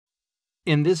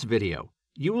In this video,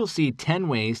 you will see 10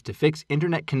 ways to fix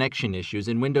internet connection issues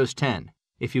in Windows 10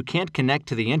 if you can't connect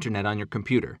to the internet on your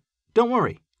computer. Don't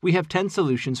worry, we have 10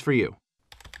 solutions for you.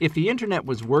 If the internet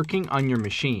was working on your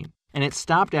machine and it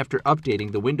stopped after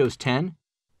updating the Windows 10,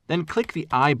 then click the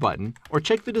I button or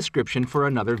check the description for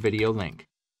another video link.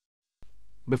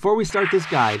 Before we start this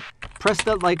guide, press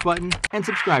that like button and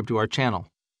subscribe to our channel.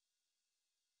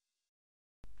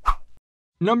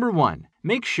 Number 1.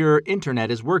 Make sure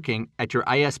internet is working at your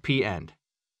ISP end.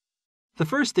 The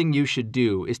first thing you should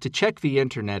do is to check the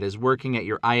internet is working at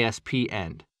your ISP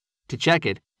end. To check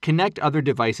it, connect other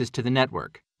devices to the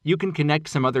network. You can connect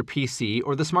some other PC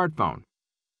or the smartphone.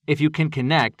 If you can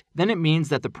connect, then it means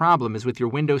that the problem is with your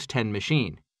Windows 10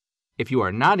 machine. If you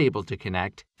are not able to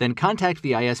connect, then contact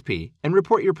the ISP and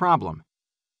report your problem.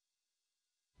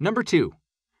 Number 2.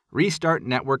 Restart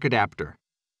network adapter.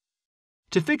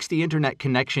 To fix the internet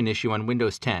connection issue on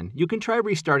Windows 10, you can try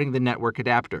restarting the network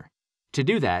adapter. To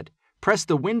do that, press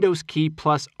the Windows key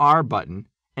plus R button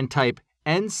and type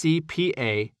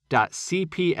ncpa.cpl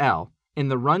in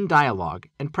the Run dialog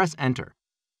and press Enter.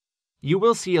 You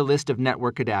will see a list of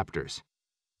network adapters.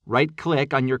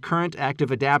 Right-click on your current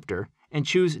active adapter and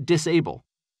choose Disable.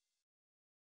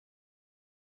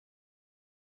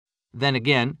 Then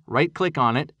again, right-click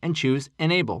on it and choose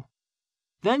Enable.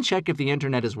 Then check if the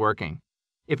internet is working.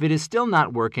 If it is still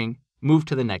not working, move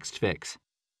to the next fix.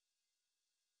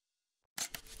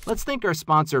 Let's thank our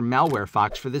sponsor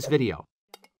MalwareFox for this video.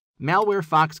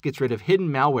 MalwareFox gets rid of hidden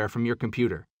malware from your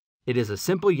computer. It is a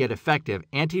simple yet effective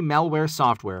anti-malware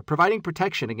software providing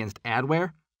protection against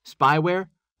adware, spyware,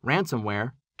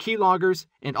 ransomware, keyloggers,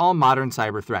 and all modern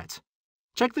cyber threats.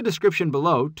 Check the description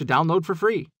below to download for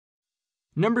free.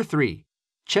 Number 3.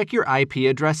 Check your IP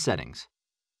address settings.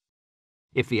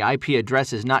 If the IP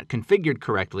address is not configured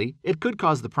correctly, it could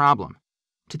cause the problem.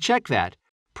 To check that,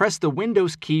 press the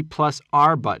Windows key plus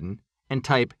R button and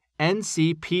type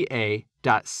ncpa.cpl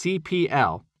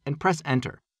and press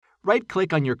Enter.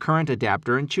 Right-click on your current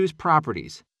adapter and choose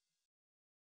Properties.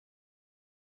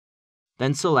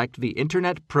 Then select the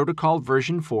Internet Protocol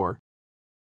version 4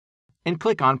 and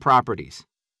click on Properties.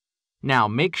 Now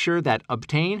make sure that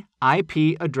Obtain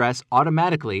IP Address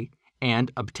Automatically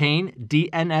and Obtain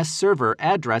DNS Server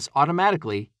Address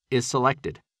Automatically is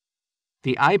selected.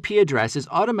 The IP address is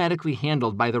automatically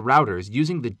handled by the routers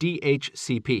using the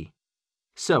DHCP.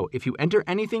 So if you enter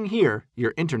anything here,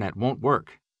 your internet won't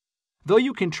work. Though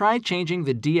you can try changing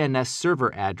the DNS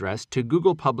server address to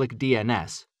Google Public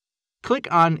DNS,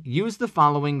 click on Use the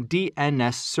following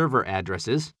DNS server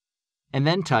addresses and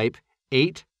then type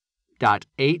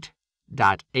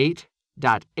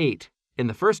 8.8.8.8 in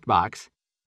the first box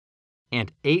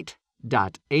and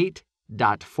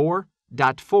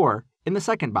 8.8.4.4 in the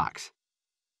second box.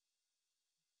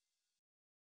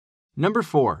 Number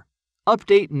 4.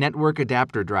 Update network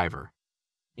adapter driver.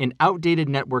 An outdated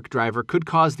network driver could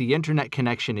cause the internet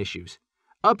connection issues.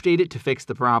 Update it to fix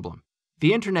the problem.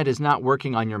 The internet is not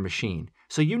working on your machine,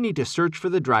 so you need to search for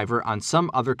the driver on some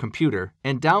other computer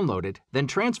and download it, then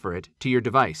transfer it to your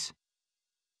device.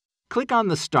 Click on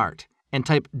the Start and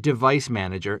type Device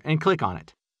Manager and click on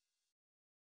it.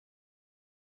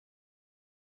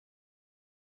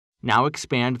 Now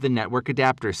expand the Network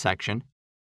Adapters section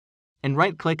and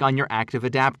right-click on your active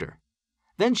adapter.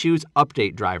 Then choose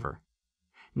Update Driver.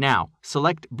 Now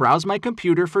select Browse My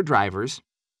Computer for drivers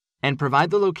and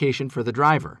provide the location for the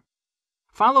driver.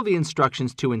 Follow the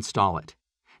instructions to install it.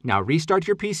 Now restart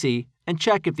your PC and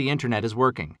check if the internet is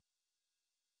working.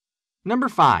 Number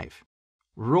 5.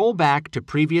 Roll back to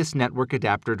previous network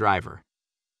adapter driver.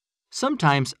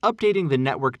 Sometimes updating the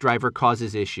network driver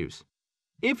causes issues.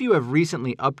 If you have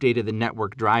recently updated the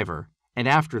network driver, and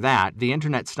after that the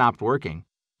internet stopped working,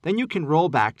 then you can roll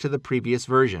back to the previous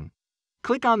version.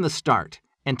 Click on the Start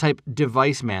and type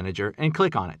Device Manager and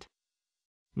click on it.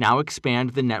 Now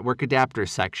expand the Network Adapters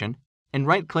section and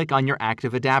right-click on your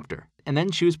active adapter and then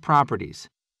choose Properties.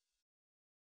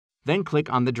 Then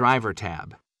click on the Driver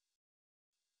tab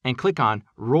and click on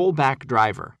Rollback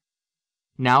Driver.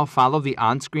 Now follow the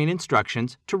on-screen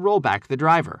instructions to roll back the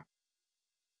driver.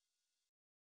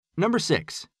 Number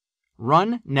 6.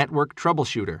 Run Network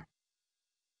Troubleshooter.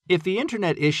 If the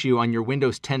internet issue on your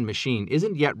Windows 10 machine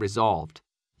isn't yet resolved,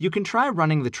 you can try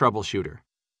running the troubleshooter.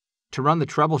 To run the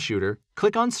troubleshooter,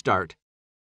 click on Start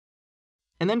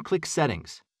and then click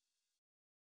Settings.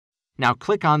 Now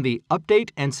click on the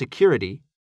Update and Security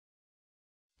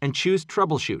and choose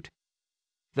Troubleshoot.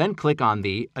 Then click on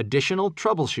the Additional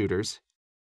Troubleshooters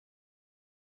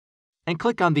and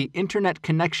click on the Internet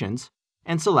Connections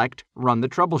and select Run the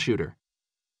Troubleshooter.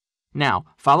 Now,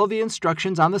 follow the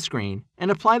instructions on the screen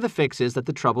and apply the fixes that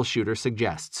the troubleshooter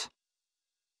suggests.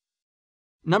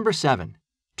 Number 7.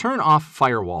 Turn off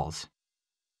firewalls.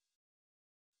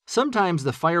 Sometimes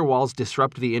the firewalls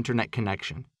disrupt the internet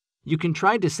connection. You can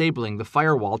try disabling the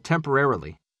firewall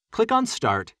temporarily. Click on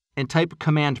Start and type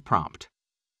Command Prompt.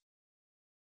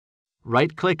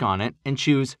 Right-click on it and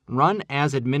choose Run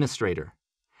as Administrator.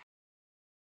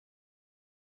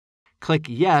 Click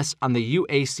Yes on the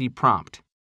UAC prompt.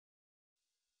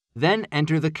 Then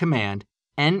enter the command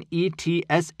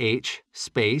netsh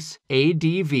space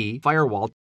adv firewall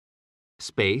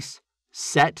space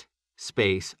set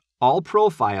space all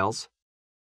profiles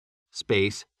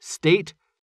space state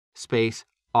space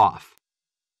off.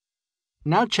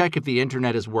 Now check if the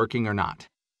internet is working or not.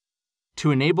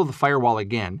 To enable the firewall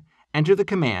again, enter the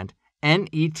command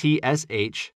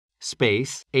netsh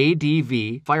space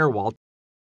adv firewall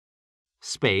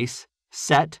space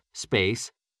set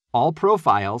space all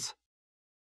profiles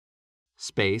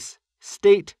space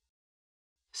state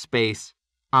space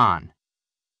on.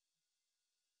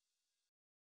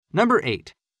 Number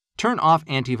 8. Turn off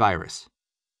antivirus.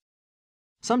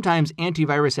 Sometimes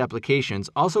antivirus applications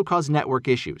also cause network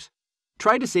issues.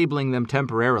 Try disabling them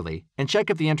temporarily and check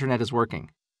if the internet is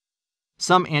working.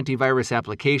 Some antivirus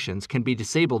applications can be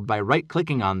disabled by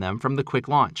right-clicking on them from the quick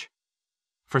launch.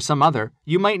 For some other,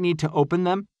 you might need to open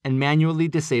them and manually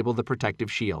disable the protective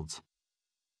shields.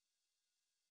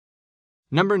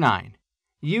 Number 9.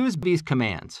 Use these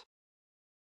commands.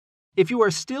 If you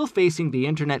are still facing the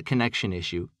internet connection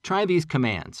issue, try these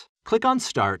commands. Click on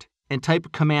Start and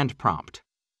type Command Prompt.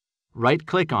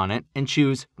 Right-click on it and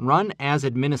choose Run as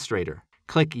Administrator.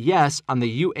 Click Yes on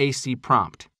the UAC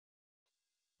prompt.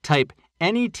 Type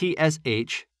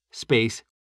netsh space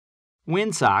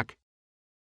winsock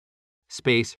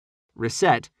space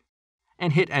reset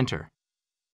and hit Enter.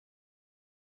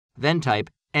 Then type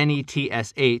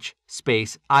netsh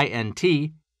space int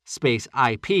space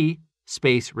ip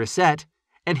space reset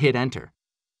and hit Enter.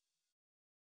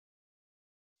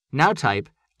 Now type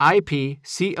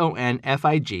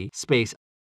ipconfig space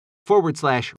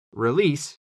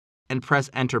 /release and press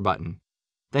Enter button.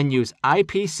 Then use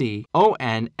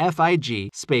ipconfig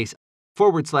space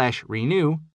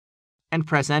 /renew and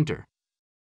press Enter.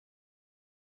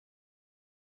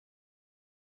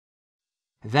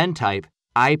 Then type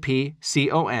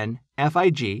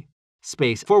ipconfig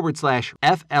space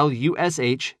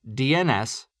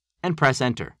 /flushdns and press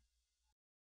Enter.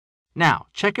 Now,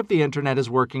 check if the internet is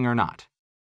working or not.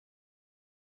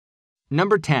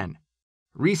 Number 10.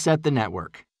 Reset the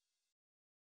network.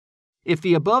 If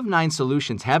the above 9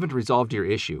 solutions haven't resolved your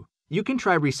issue, you can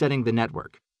try resetting the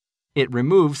network. It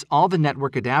removes all the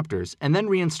network adapters and then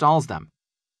reinstalls them.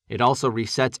 It also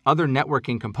resets other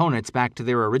networking components back to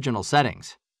their original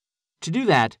settings. To do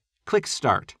that, click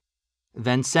Start,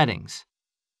 then Settings.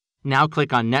 Now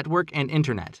click on Network and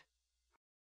Internet.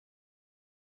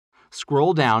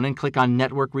 Scroll down and click on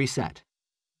Network Reset.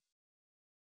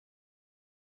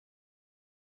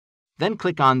 Then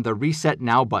click on the Reset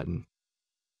Now button.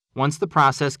 Once the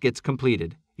process gets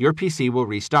completed, your PC will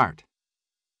restart.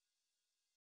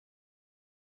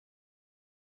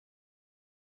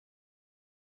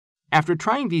 After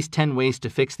trying these 10 ways to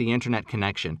fix the internet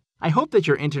connection, I hope that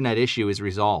your internet issue is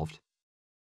resolved.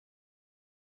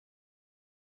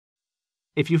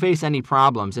 If you face any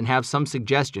problems and have some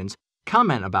suggestions,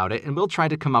 comment about it and we'll try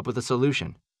to come up with a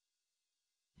solution.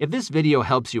 If this video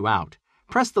helps you out,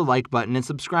 press the like button and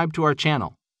subscribe to our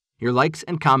channel. Your likes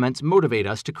and comments motivate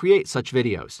us to create such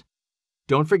videos.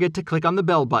 Don't forget to click on the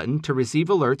bell button to receive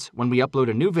alerts when we upload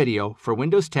a new video for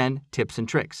Windows 10 tips and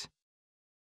tricks.